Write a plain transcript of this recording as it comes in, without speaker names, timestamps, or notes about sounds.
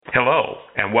Hello,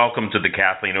 and welcome to the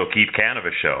Kathleen O'Keefe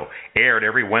Cannabis Show, aired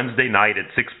every Wednesday night at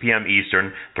 6 p.m.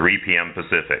 Eastern, 3 p.m.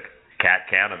 Pacific. Kat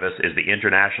Cannabis is the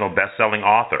international best-selling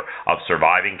author of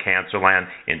Surviving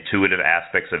Cancerland, Intuitive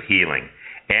Aspects of Healing,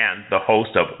 and the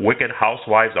host of Wicked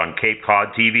Housewives on Cape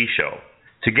Cod TV show.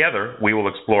 Together, we will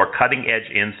explore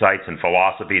cutting-edge insights and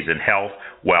philosophies in health,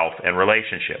 wealth, and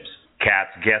relationships.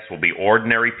 Kat's guests will be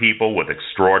ordinary people with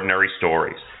extraordinary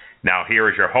stories. Now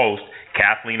here is your host,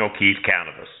 Kathleen O'Keefe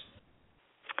Cannabis.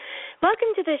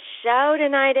 Welcome to the show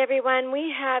tonight, everyone.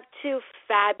 We have two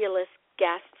fabulous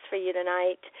guests for you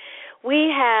tonight.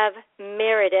 We have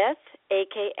Meredith,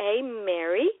 a.k.a.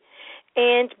 Mary,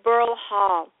 and Burl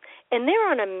Hall, and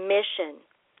they're on a mission.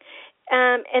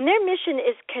 And their mission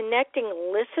is connecting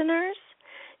listeners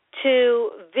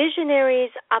to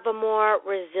visionaries of a more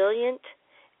resilient,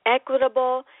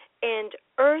 equitable, and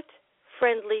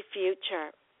earth-friendly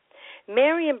future.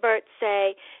 Mary and Burt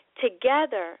say,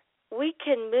 together, we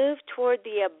can move toward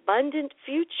the abundant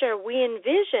future we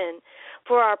envision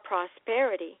for our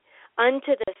prosperity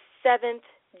unto the seventh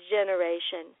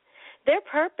generation. Their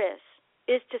purpose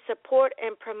is to support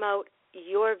and promote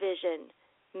your vision,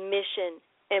 mission,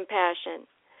 and passion.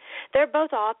 They're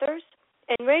both authors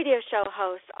and radio show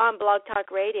hosts on Blog Talk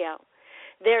Radio.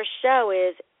 Their show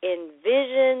is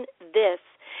Envision This,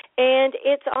 and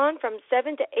it's on from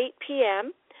 7 to 8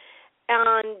 p.m.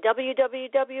 on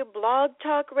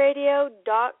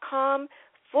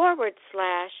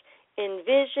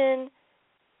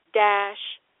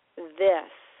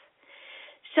www.blogtalkradio.com/envision-this.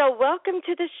 So welcome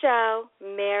to the show,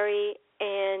 Mary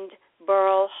and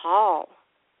Burl Hall.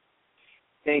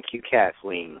 Thank you,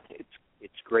 Kathleen.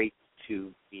 It's great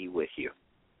to be with you.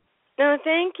 No,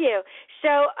 thank you.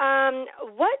 So I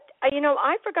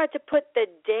forgot to put the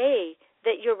day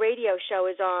that your radio show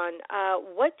is on.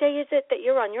 What day is it that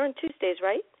you're on? You're on Tuesdays,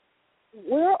 right?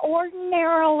 We're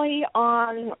ordinarily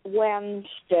on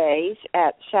Wednesdays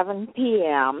at 7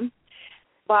 p.m.,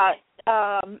 but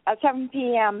at 7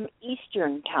 p.m.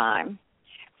 Eastern time.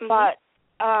 Mm-hmm. But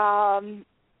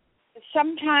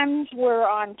sometimes we're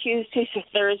on Tuesdays or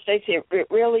Thursdays. It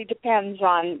really depends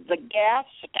on the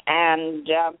guest and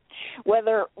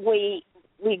whether we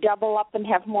double up and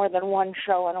have more than one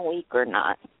show in a week or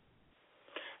not.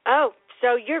 Oh,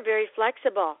 so you're very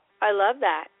flexible. I love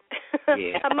that.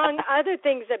 Yeah. Among other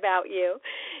things about you.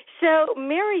 So,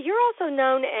 Mary, you're also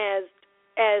known as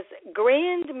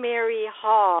Grand Mary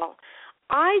Hall.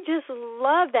 I just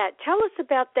love that. Tell us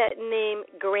about that name,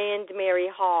 Grand Mary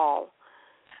Hall.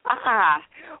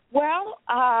 Well,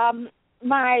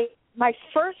 my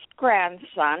first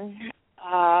grandson,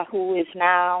 who is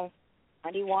now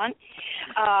 21,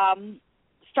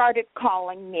 started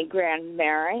calling me Grand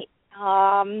Mary.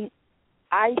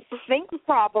 I think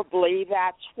probably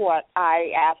that's what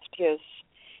I asked his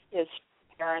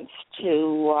parents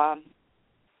to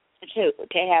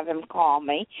have him call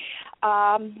me.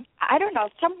 I don't know,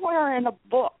 somewhere in a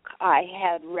book I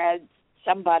had read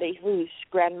somebody whose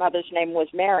grandmother's name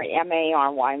was Mary,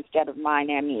 M-A-R-Y, instead of mine,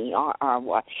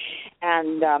 M-E-R-R-Y.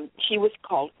 And she was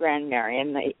called Grand Mary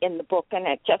in the book, and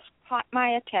it just caught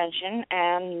my attention,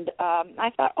 and I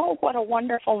thought, oh, what a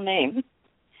wonderful name.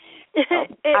 So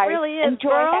it really is.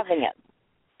 Enjoy Burl, having it.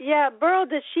 Yeah, Burl,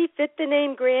 does she fit the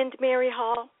name Grand Mary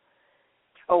Hall?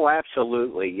 Oh,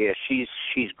 absolutely. Yeah, she's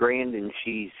grand and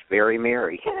she's very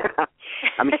merry.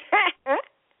 I mean,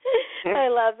 I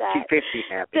love that. She's 50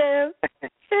 happy.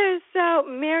 So,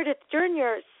 Meredith, during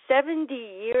your 70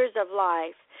 years of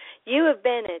life, you have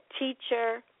been a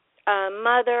teacher, a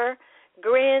mother,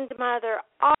 grandmother,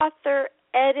 author,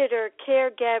 editor,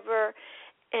 caregiver,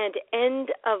 and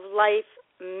end-of-life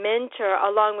mentor,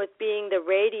 along with being the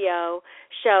radio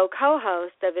show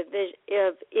co-host of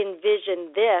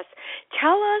Envision This.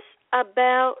 Tell us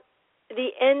about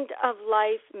the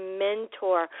end-of-life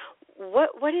mentor.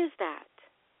 What is that?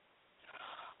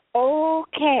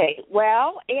 Okay,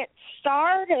 well, it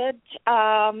started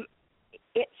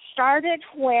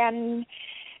when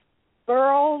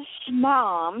Burl's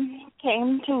mom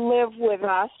came to live with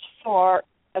us for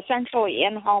essentially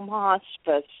in-home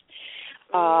hospice.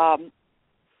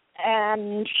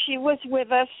 And she was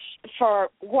with us for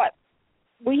what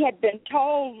we had been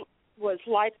told was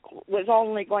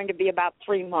only going to be about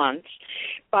 3 months.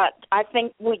 But I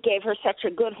think we gave her such a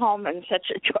good home and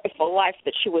such a joyful life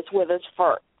that she was with us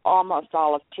for almost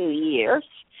all of 2 years.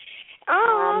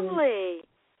 Oh, lovely.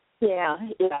 Yeah.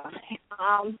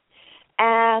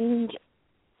 And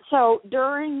so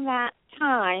during that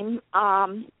time,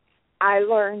 I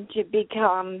learned to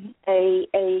become a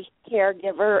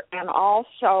caregiver, and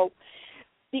also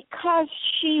because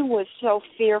she was so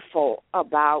fearful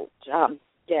about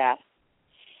death,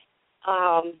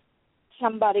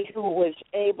 somebody who was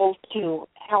able to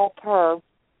help her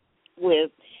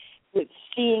with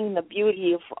seeing the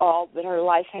beauty of all that her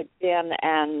life had been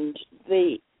and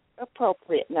the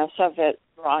appropriateness of it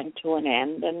drawing to an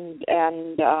end,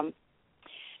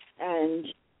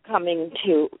 and coming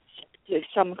to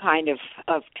some kind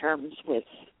of terms with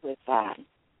that.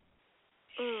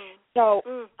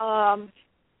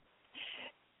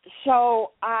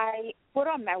 So I put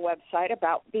on my website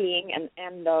about being an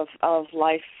end of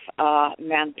life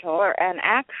mentor, and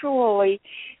actually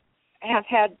have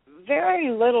had very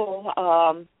little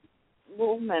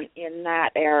movement in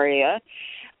that area.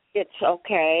 It's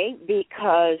okay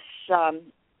because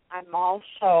I'm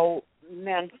also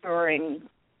mentoring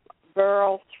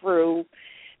Burl through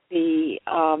the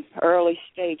early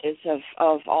stages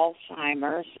of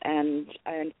Alzheimer's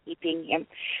and keeping him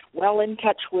well in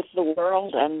touch with the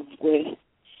world and with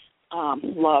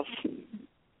love.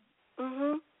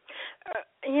 Mhm.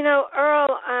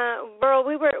 Burl,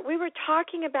 we were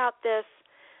talking about this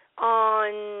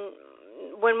on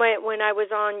when I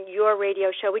was on your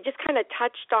radio show. We just kind of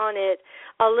touched on it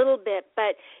a little bit,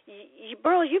 but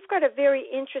Burl, you've got a very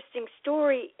interesting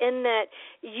story in that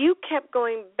you kept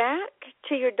going back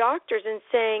to your doctors and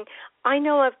saying, I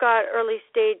know I've got early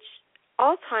stage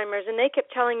Alzheimer's, and they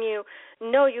kept telling you,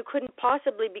 no, you couldn't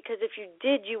possibly, because if you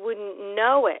did, you wouldn't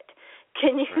know it.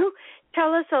 Can you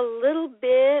tell us a little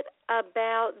bit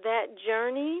about that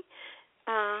journey?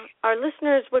 Our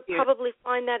listeners would probably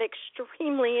find that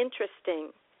extremely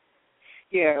interesting.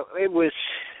 Yeah, it was.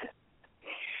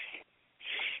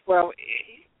 Well,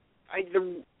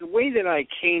 the way that I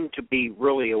came to be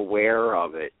really aware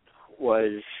of it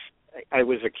was I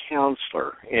was a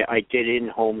counselor. I did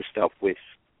in-home stuff with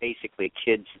basically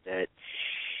kids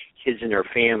in their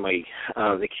family.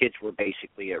 The kids were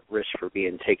basically at risk for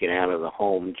being taken out of the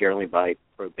home, generally by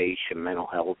probation, mental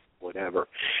health, whatever.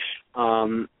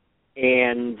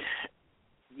 And,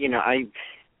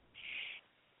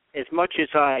 as much as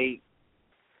I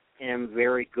am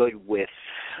very good with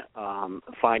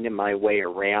finding my way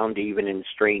around, even in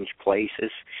strange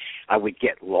places, I would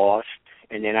get lost,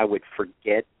 and then I would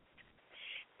forget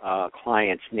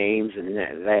clients' names and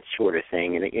that sort of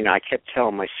thing. And, I kept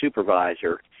telling my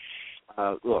supervisor,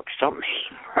 look, something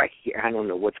right here, I don't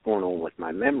know what's going on with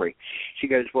my memory. She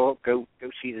goes, well, go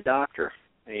see the doctor.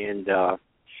 And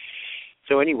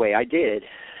so anyway, I did,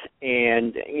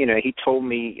 and, he told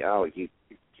me, oh, you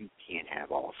can't have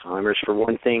Alzheimer's for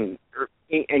one thing.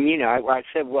 And, I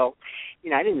said, well,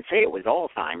 I didn't say it was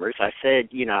Alzheimer's. I said,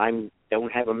 I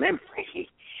don't have a memory.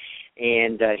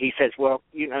 And he says, well,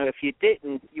 if you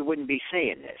didn't, you wouldn't be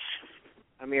saying this.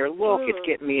 I mean, look, it's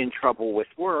getting me in trouble with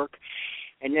work.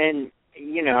 And then,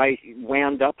 I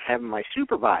wound up having my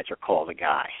supervisor call the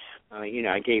guy.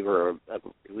 I gave her a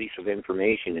release of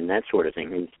information and that sort of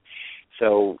thing. And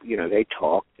so, they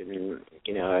talked, and,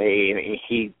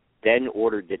 he then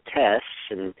ordered the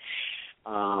tests, and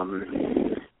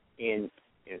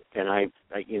then I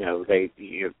they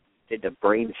did the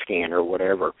brain scan or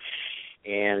whatever.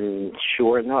 And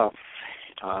sure enough,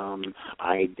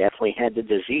 I definitely had the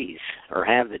disease, or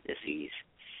have the disease.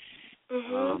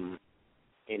 Mm-hmm.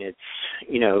 And it's,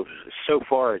 so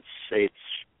far it's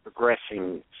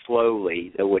progressing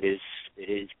slowly, though it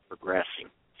is progressing.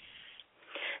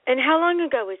 And how long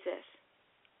ago was this?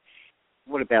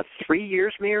 What, about 3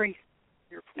 years, Mary?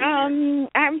 I'm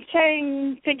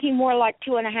thinking more like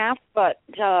 2.5, but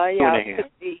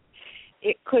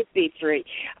it could be 3.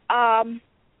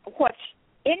 What's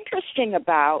interesting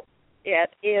about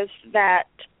it is that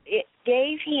it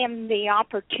gave him the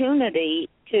opportunity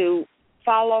to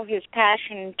follow his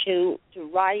passion to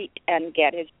write and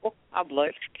get his book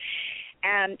published,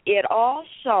 and it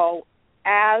also,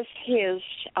 as his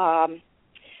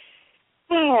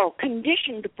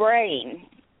conditioned brain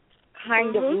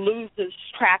kind of loses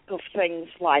track of things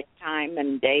like time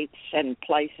and dates and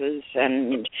places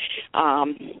and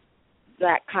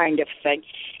that kind of thing,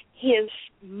 his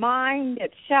mind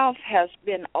itself has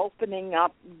been opening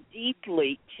up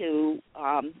deeply to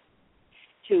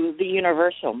the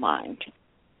universal mind.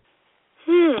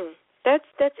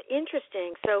 That's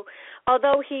interesting. So,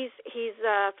 although he's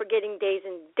forgetting days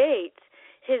and dates,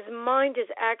 his mind is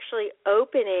actually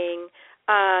opening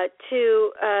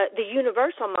to the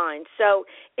universal mind. So,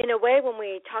 in a way, when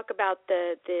we talk about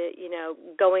the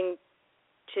going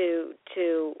to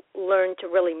learn to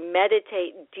really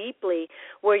meditate deeply,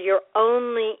 where you're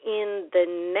only in the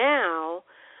now,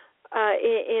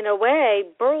 in a way,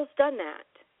 Burl's done that.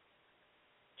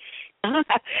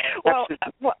 Well,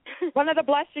 one of the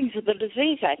blessings of the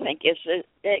disease, I think, is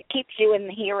it keeps you in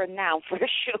the here and now, for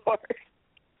sure.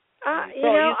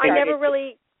 I never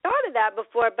really thought of that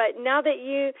before, but now that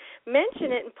you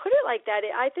mention it and put it like that,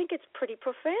 I think it's pretty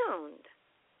profound.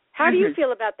 How do you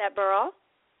feel about that, Burl?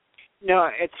 No,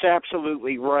 it's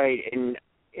absolutely right. And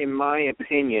in my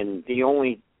opinion,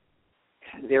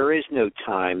 there is no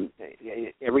time.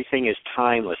 Everything is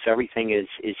timeless. Everything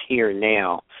is here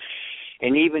now.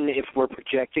 And even if we're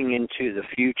projecting into the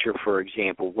future, for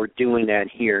example, we're doing that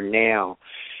here now.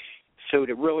 So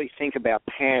to really think about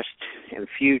past and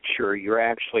future, you're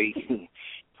actually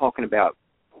talking about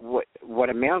what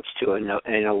amounts to an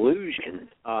illusion.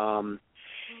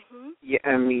 Yeah,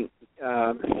 I mean,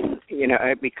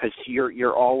 because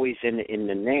you're always in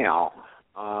the now.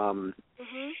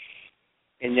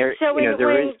 And there, so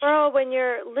Burl, when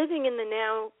you're living in the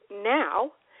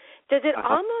now, does it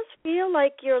almost feel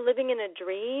like you're living in a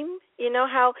dream? You know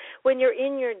how when you're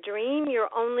in your dream, you're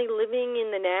only living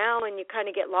in the now, and you kind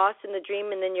of get lost in the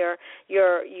dream, and then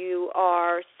you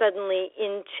are suddenly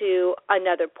into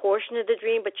another portion of the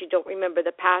dream, but you don't remember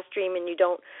the past dream, and you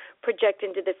don't project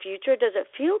into the future. Does it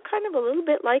feel kind of a little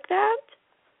bit like that?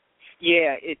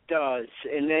 Yeah, it does.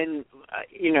 And then,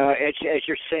 as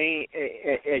you're saying,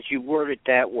 as you word it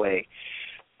that way,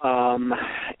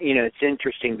 it's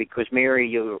interesting because Mary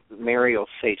will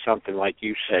say something like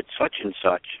you said, such and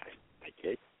such. I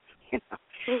did.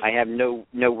 I have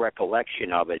no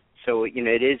recollection of it. So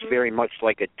it is very much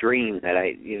like a dream that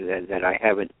I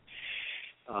haven't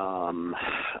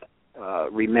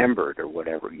remembered or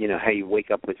whatever. How you wake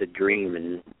up with a dream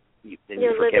and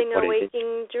you're living a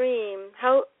waking dream.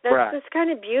 That's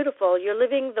kind of beautiful. You're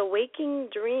living the waking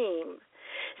dream.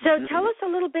 So tell us a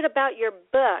little bit about your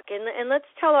book, and let's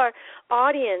tell our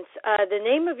audience, the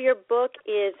name of your book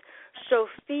is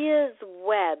Sophia's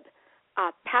Web,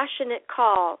 A Passionate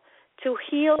Call to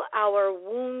Heal Our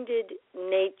Wounded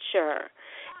Nature.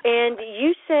 And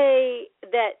you say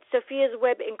that Sophia's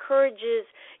Web encourages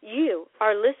you,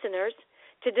 our listeners,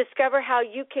 to discover how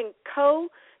you can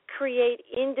co-create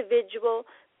individual,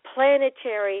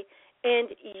 planetary, and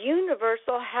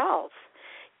universal health.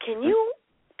 Can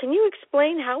you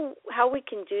explain how we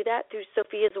can do that through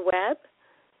Sophia's Web?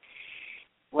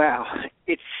 Wow,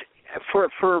 it's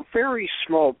for a very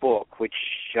small book, which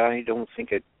I don't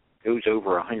think it goes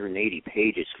over 180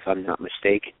 pages, if I'm not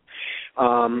mistaken.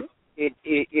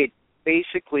 It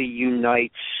basically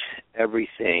unites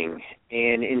everything,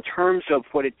 and in terms of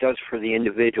what it does for the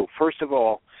individual, first of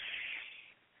all,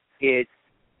 it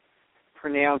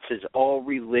pronounces all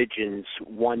religions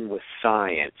one with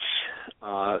science.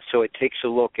 So it takes a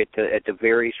look at the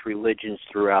various religions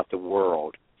throughout the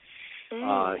world,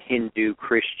 Hindu,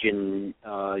 Christian,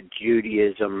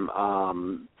 Judaism,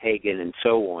 pagan, and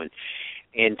so on,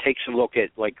 and takes a look at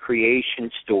like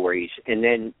creation stories, and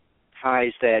then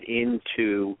ties that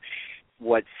into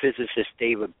what physicist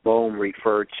David Bohm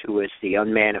referred to as the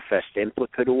unmanifest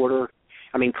implicate order.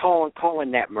 I mean,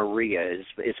 calling that Maria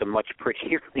is a much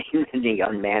prettier name than the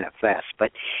unmanifest,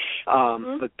 but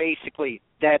basically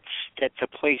that's a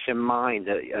place in mind.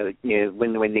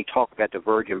 When they talk about the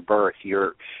virgin birth,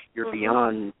 you're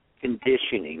beyond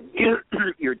conditioning.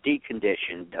 You're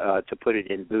deconditioned, to put it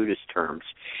in Buddhist terms,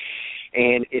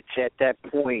 and it's at that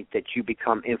point that you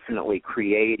become infinitely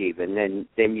creative, and then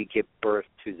you give birth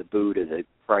to the Buddha, the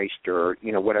Christ, or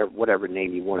whatever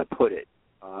name you want to put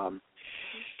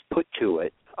to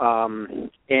it.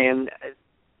 And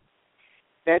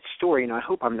that story, and I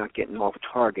hope I'm not getting off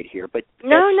target here, but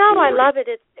no, I love it.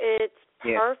 It's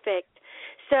perfect.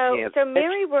 So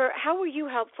Mary, how were you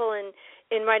helpful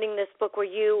in writing this book? Were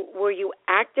you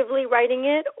actively writing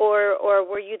it, or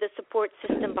were you the support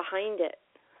system behind it?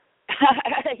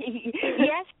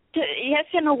 Yes,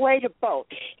 in a way to both.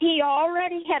 He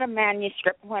already had a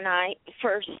manuscript when I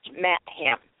first met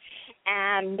him.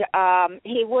 And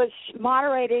he was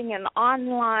moderating an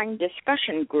online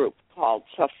discussion group called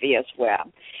Sophia's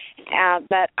Web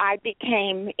that I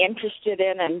became interested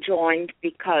in and joined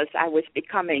because I was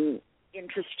becoming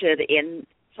interested in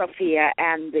Sophia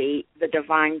and the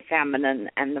divine feminine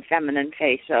and the feminine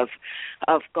face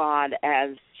of God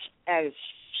as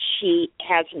she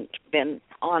hasn't been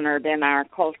honored in our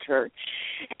culture.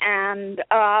 And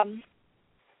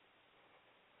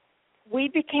we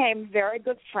became very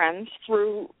good friends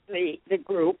through the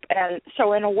group, and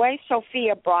so in a way,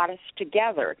 Sophia brought us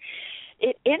together.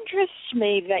 It interests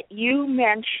me that you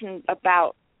mentioned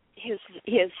about his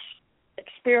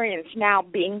experience now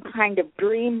being kind of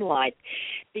dreamlike,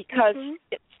 because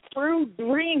it's through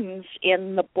dreams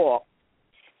in the book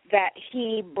that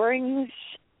he brings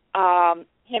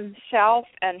himself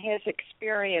and his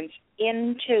experience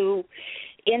into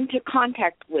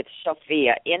contact with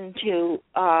Sophia,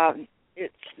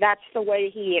 that's the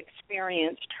way he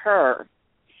experienced her.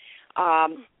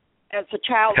 as a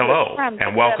childhood Hello, friend.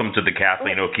 and welcome to the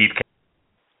Kathleen O'Keefe.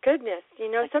 Goodness,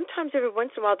 sometimes every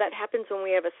once in a while that happens when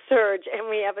we have a surge and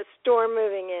we have a storm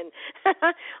moving in.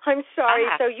 I'm sorry.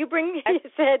 So you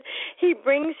said he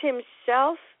brings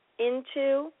himself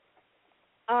into.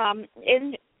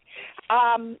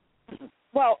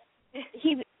 Well,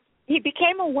 he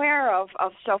became aware of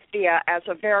Sophia as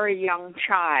a very young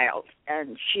child,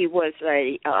 and she was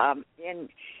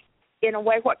in a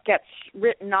way what gets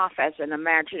written off as an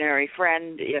imaginary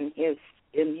friend in his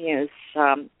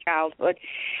childhood.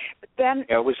 But then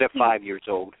I was at 5 years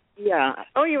old. Yeah.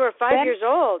 Oh, you were 5 years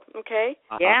old. Okay.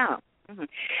 Yeah. Mm-hmm.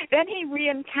 Then he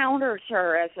re-encounters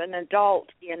her as an adult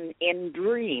in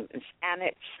dreams, and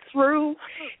it's through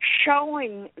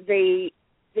showing the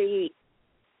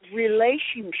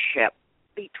relationship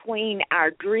between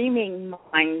our dreaming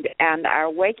mind and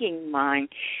our waking mind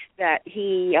that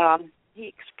he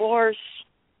explores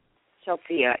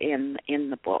Sophia in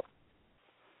the book.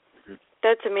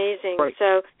 That's amazing. Right.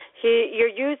 So you're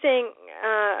using,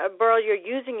 Burl, you're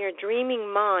using your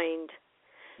dreaming mind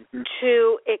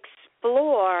to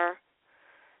explore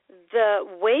the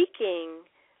waking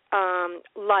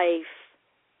life.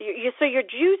 So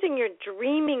you're using your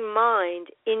dreaming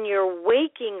mind in your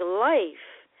waking life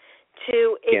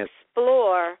to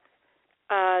explore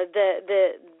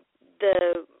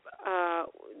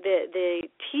the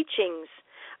teachings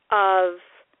of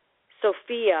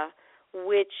Sophia,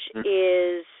 which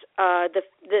is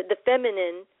the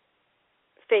feminine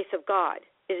face of God.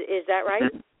 Is that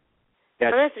right?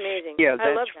 That's amazing. Yeah, I love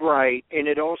that's that. right. And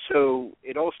it also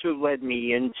led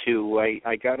me into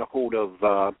I got a hold of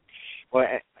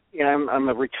I'm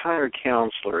a retired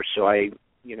counselor, so I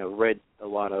read a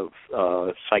lot of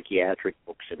psychiatric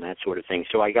books and that sort of thing.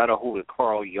 So I got a hold of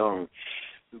Carl Jung,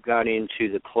 who got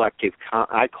into the collective.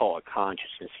 I call it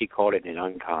consciousness. He called it an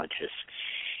unconscious.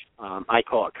 I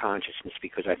call it consciousness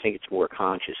because I think it's more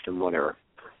conscious than what our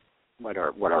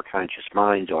conscious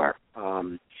minds are.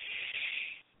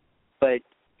 But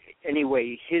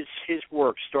anyway, his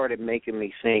work started making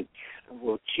me think,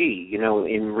 well, gee,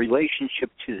 in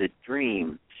relationship to the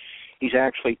dream, he's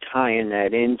actually tying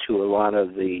that into a lot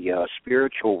of the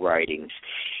spiritual writings.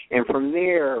 And from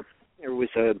there was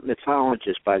a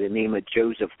mythologist by the name of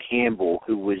Joseph Campbell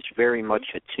who was very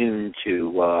much attuned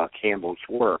to Campbell's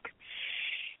work.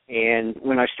 And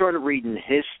when I started reading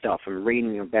his stuff and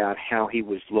reading about how he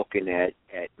was looking at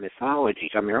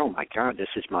mythologies, I mean, oh, my God,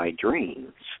 this is my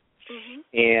dreams.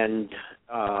 And,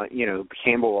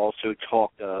 Campbell also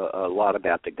talked a lot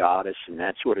about the goddess and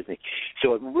that sort of thing.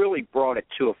 So it really brought it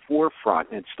to a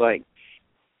forefront. It's like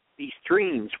these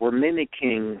dreams were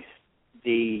mimicking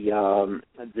the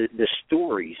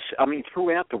stories. I mean,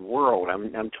 throughout the world.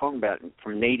 I'm talking about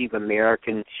from Native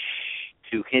American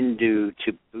to Hindu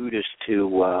to Buddhist to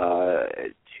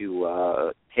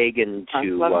pagan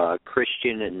to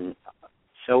Christian and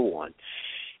so on.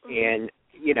 And,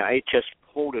 it just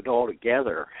pulled it all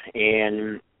together.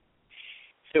 And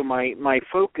so my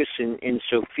focus in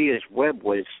Sophia's web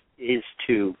is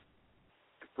to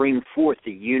bring forth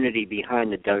the unity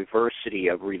behind the diversity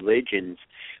of religions,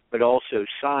 but also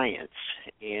science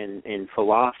and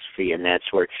philosophy and that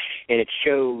sort. And it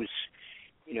shows,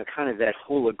 kind of that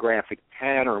holographic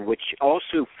pattern, which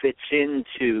also fits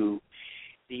into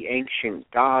the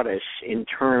ancient goddess in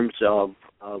terms of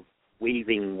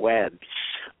weaving webs.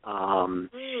 I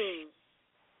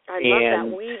love that,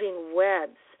 weaving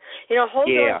webs. Hold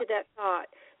on to that thought,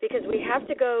 because we have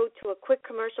to go to a quick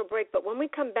commercial break. But when we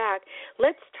come back,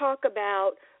 let's talk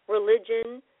about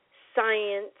religion,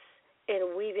 science,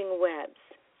 and weaving webs.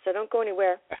 So don't go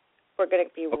anywhere. We're going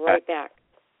to be right back.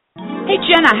 Hey,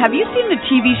 Jenna, have you seen the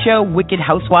TV show Wicked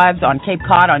Housewives on Cape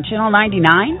Cod on Channel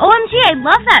 99? OMG, I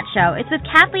love that show. It's with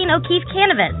Kathleen O'Keefe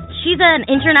Cannabis. She's an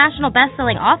international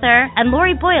best-selling author, and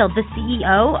Lori Boyle, the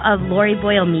CEO of Lori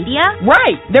Boyle Media.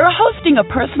 Right. They're hosting a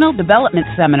personal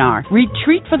development seminar,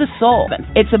 Retreat for the Soul.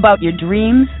 It's about your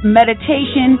dreams,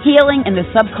 meditation, healing, and the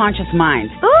subconscious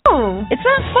mind. Ooh. It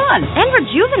sounds fun. And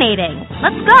rejuvenating.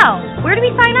 Let's go. Where do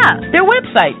we sign up? Their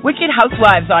website,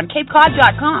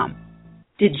 wickedhousewivesOnCapeCod.com.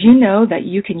 Did you know that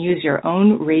you can use your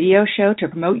own radio show to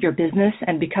promote your business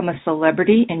and become a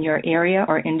celebrity in your area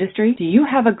or industry? Do you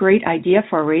have a great idea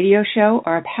for a radio show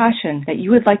or a passion that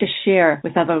you would like to share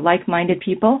with other like-minded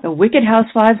people? The Wicked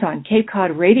Housewives on Cape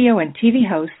Cod radio and TV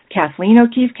hosts Kathleen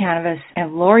O'Keefe Canvas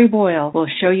and Lori Boyle will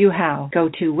show you how. Go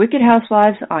to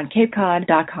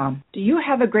wickedhousewivesOnCapeCod.com. Do you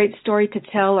have a great story to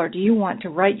tell, or do you want to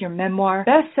write your memoir?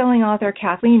 Best-selling author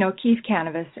Kathleen O'Keefe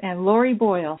Canvas and Lori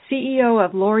Boyle, CEO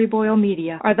of Lori Boyle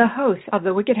Media, are the hosts of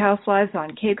the Wicked Housewives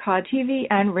on Cape Cod TV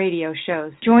and radio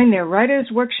shows. Join their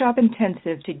Writers Workshop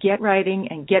Intensive to get writing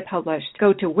and get published.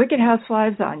 Go to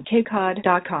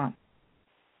wickedhousewivesOnCapeCod.com.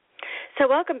 So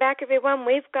welcome back, everyone.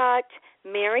 We've got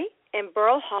Mary and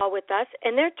Burl Hall with us,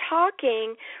 and they're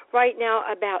talking right now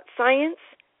about science,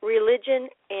 religion,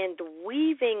 and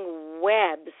weaving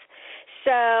webs.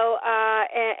 So,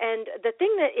 and the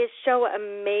thing that is so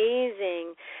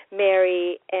amazing,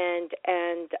 Mary, and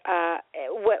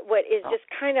what is just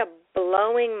kind of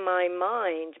blowing my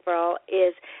mind, Burl,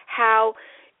 is how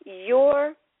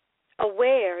you're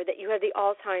aware that you have the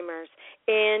Alzheimer's,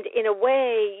 and in a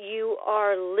way you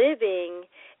are living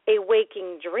a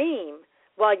waking dream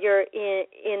while you're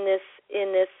in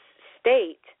this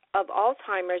state of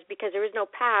Alzheimer's, because there is no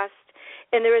past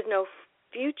and there is no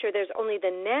future, there's only the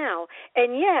now.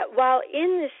 And yet, while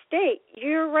in this state,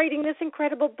 you're writing this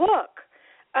incredible book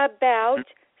about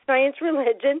science,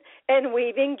 religion, and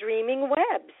weaving dreaming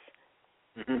webs.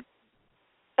 Mm-hmm.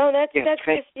 Oh, that's just,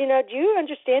 do you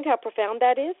understand how profound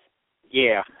that is?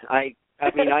 Yeah, I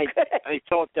mean, I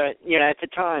thought that, at the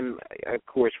time, of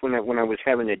course, when I was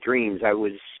having the dreams, I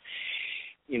was,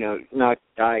 not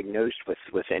diagnosed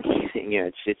with anything.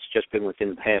 It's just been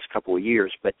within the past couple of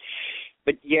years, but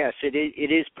yes,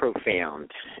 it is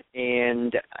profound,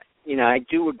 and I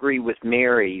do agree with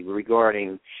Mary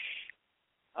regarding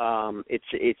it's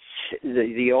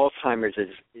the Alzheimer's is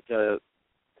a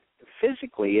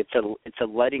physically it's a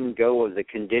letting go of the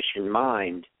conditioned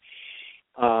mind.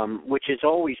 Which has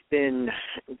always been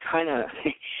kind of,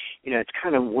 it's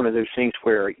kind of one of those things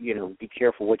where, be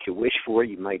careful what you wish for,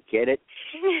 you might get it.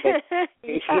 But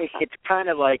it's kind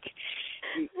of like,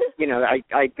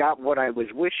 I got what I was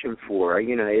wishing for,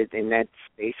 and that's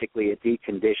basically a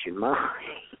deconditioned mind.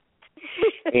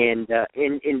 And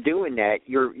in doing that,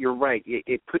 you're right.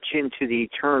 It puts you into the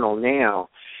eternal now,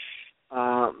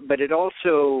 but it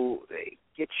also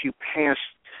gets you past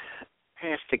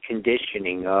the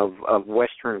conditioning of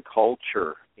Western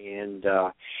culture, and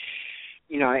I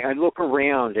look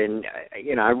around, and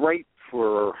I write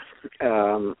for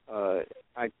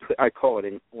I call it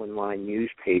an online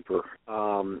newspaper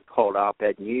called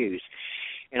Op-Ed News,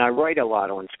 and I write a lot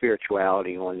on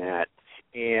spirituality on that,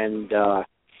 and I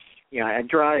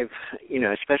drive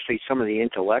especially some of the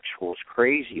intellectuals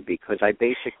crazy, because I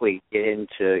basically get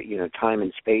into time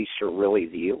and space are really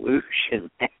the illusion.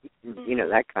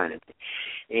 That kind of thing.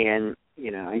 And,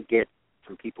 I get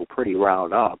some people pretty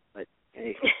riled up, but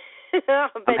hey,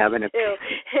 I'm having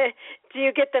Do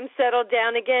you get them settled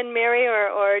down again, Mary,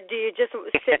 or do you just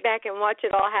sit back and watch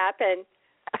it all happen?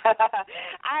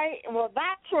 Well,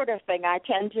 that sort of thing, I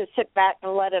tend to sit back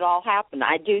and let it all happen.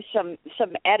 I do some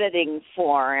editing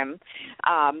for him,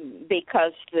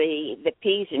 because the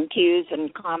P's and Q's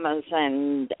and commas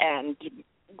and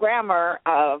grammar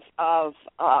of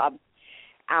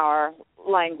our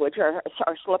language are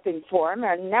slipping for him,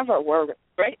 and never were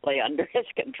greatly under his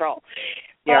control.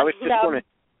 Yeah, I was just going to.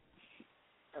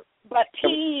 But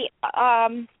he.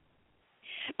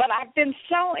 But I've been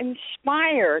so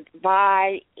inspired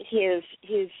by his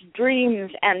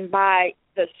dreams and by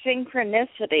the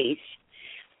synchronicities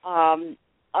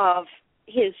of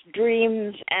his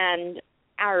dreams and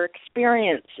our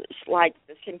experiences, like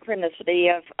the synchronicity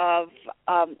of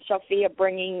Sophia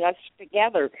bringing us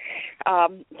together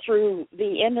through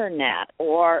the internet,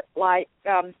 or like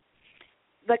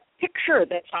the picture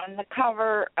that's on the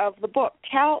cover of the book.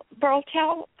 Burl,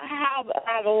 tell how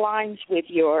that aligns with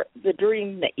the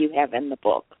dream that you have in the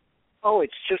book. Oh,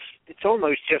 it's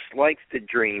almost just like the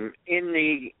dream. In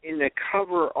the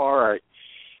cover art,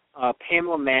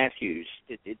 Pamela Matthews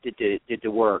did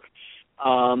the work.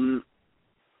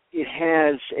 It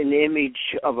has an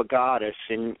image of a goddess,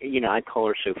 and I call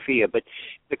her Sophia, but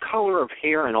the color of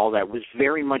hair and all that was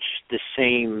very much the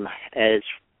same as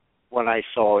what I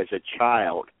saw as a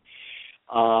child.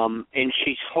 And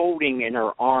she's holding in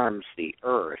her arms the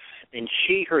earth, and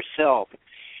she herself,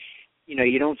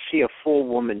 you don't see a full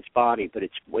woman's body, but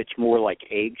it's more like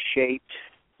egg-shaped,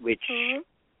 which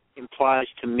implies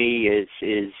to me is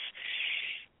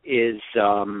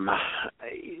the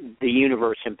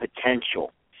universe and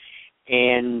potential.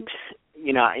 And,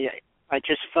 I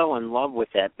just fell in love with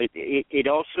that. But it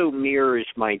also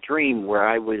mirrors my dream, where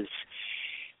I was,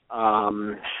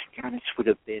 this would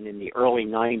have been in the early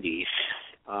 90s.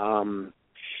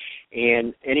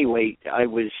 And anyway, I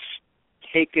was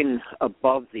taken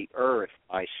above the earth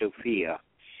by Sophia.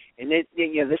 And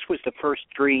this was the first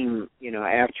dream,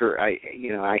 after I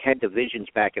had the visions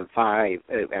back at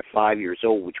 5 years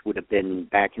old, which would have been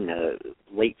back in the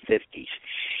late 50s.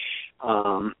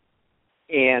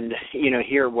 And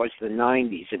here was the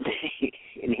 90s, and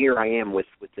here I am with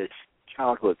this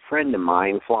childhood friend of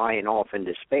mine flying off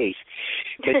into space.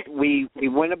 But we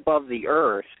went above the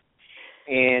Earth,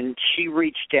 and she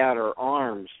reached out her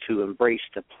arms to embrace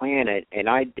the planet, and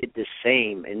I did the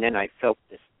same, and then I felt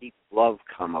this deep love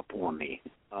come upon me.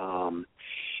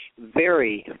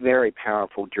 Very, very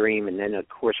powerful dream. And then, of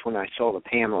course, when I saw the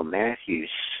Pamela Matthews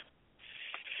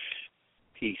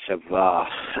piece of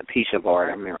art,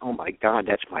 I mean, oh my God,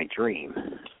 that's my dream.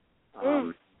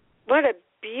 What a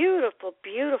beautiful,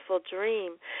 beautiful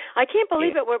dream! I can't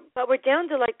believe it. We're down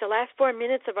to like the last 4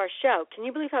 minutes of our show. Can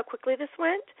you believe how quickly this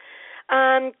went?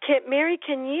 Mary,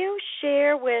 can you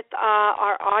share with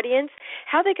our audience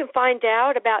how they can find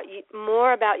out about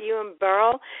more about you and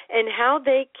Burl, and how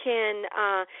they can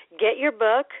get your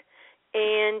book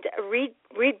and read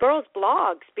Burl's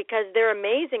blogs, because they're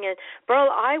amazing. And Burl,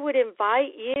 I would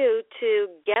invite you to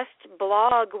guest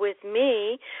blog with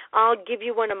me. I'll give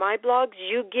you one of my blogs.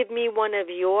 You give me one of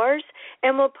yours,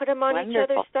 and we'll put them on each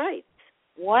other's sites.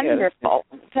 Wonderful.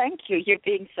 Thank you. You're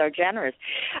being so generous.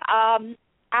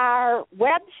 Our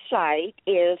website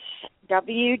is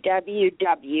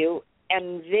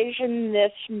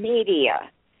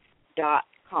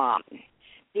www.envisionthismedia.com.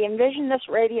 The Envision This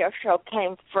radio show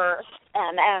came first,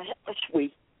 and as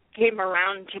we came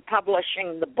around to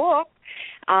publishing the book,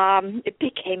 it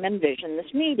became Envision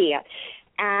This Media.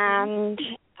 And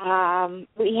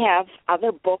we have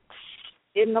other books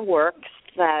in the works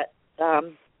that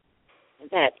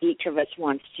each of us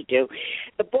wants to do.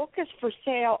 The book is for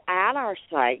sale at our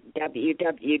site,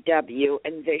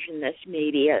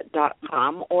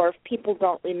 www.envisionthismedia.com, or if people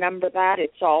don't remember that,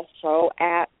 it's also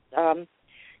at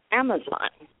Amazon.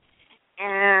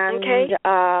 And, okay.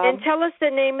 And tell us the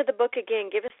name of the book again.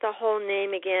 Give us the whole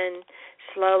name again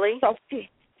slowly.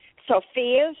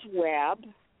 Sophia's Web,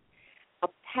 A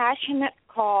Passionate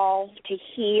Call to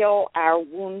Heal Our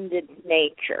Wounded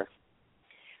Nature.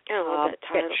 That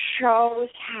title. It shows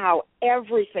how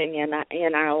everything in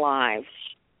our lives,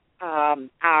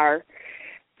 our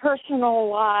personal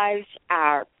lives,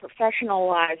 our professional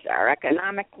lives, our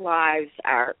economic lives,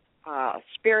 our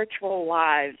spiritual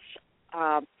lives,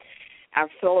 our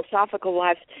philosophical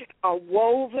lives, are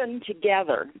woven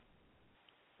together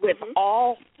with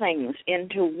all things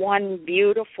into one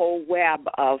beautiful web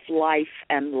of life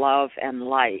and love and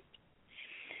light.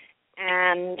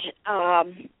 And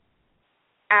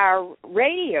our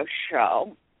radio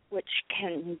show, which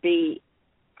can be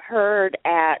heard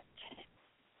at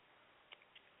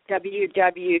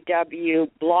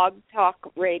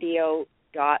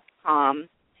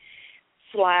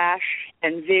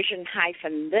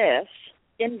www.blogtalkradio.com/envision-this,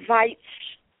 invites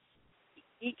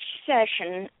each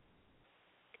session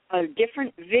a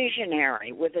different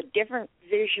visionary with a different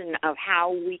vision of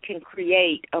how we can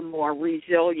create a more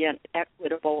resilient,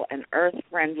 equitable, and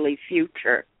earth-friendly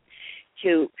future,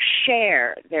 to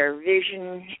share their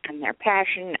vision and their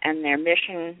passion and their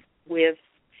mission with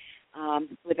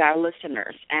our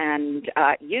listeners. And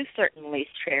you certainly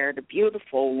shared a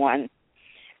beautiful one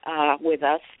with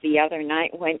us the other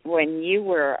night when you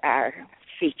were our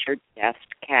featured guest,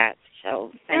 Kat.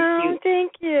 So thank you.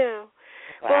 Thank you.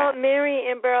 Well, Mary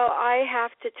and Burl, I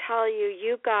have to tell you,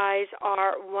 you guys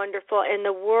are wonderful, and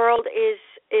the world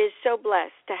is so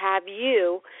blessed to have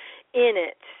you in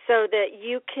it, so that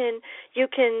you can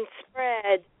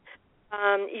spread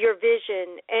your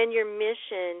vision and your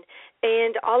mission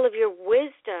and all of your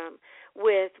wisdom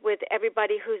with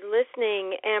everybody who's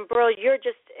listening. And Burl, you're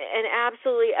just an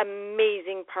absolutely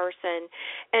amazing person.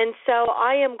 And so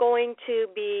I am going to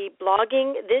be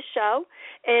blogging this show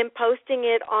and posting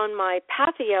it on my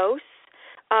Pathos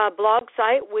blog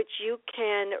site, which you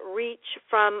can reach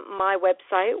from my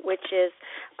website, which is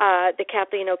the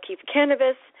Kathleen O'Keefe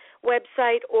Canvas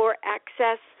website, or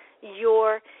access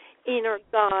your inner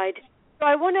guide. So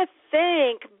I want to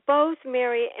thank both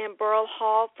Mary and Burl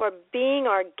Hall for being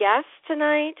our guests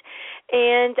tonight,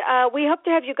 and we hope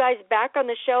to have you guys back on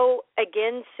the show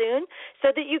again soon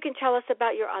so that you can tell us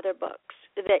about your other books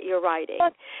that you're writing.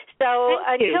 So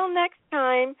until next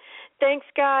time, thanks,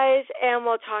 guys, and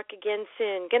we'll talk again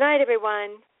soon. Good night,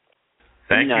 everyone.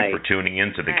 Thank you for tuning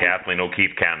in to the Kathleen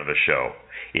O'Keefe Canvas Show.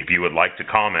 If you would like to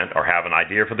comment or have an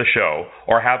idea for the show,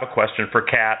 or have a question for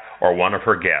Kat or one of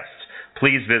her guests,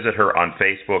 please visit her on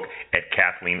Facebook at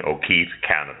Kathleen O'Keefe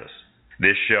Canvas.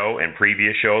 This show and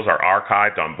previous shows are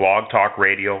archived on Blog Talk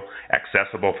Radio,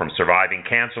 accessible from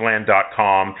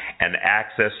survivingcancerland.com and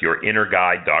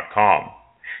accessyourinnerguide.com.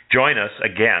 Join us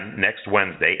again next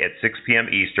Wednesday at 6 p.m.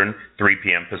 Eastern, 3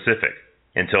 p.m. Pacific.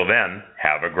 Until then,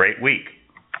 have a great week.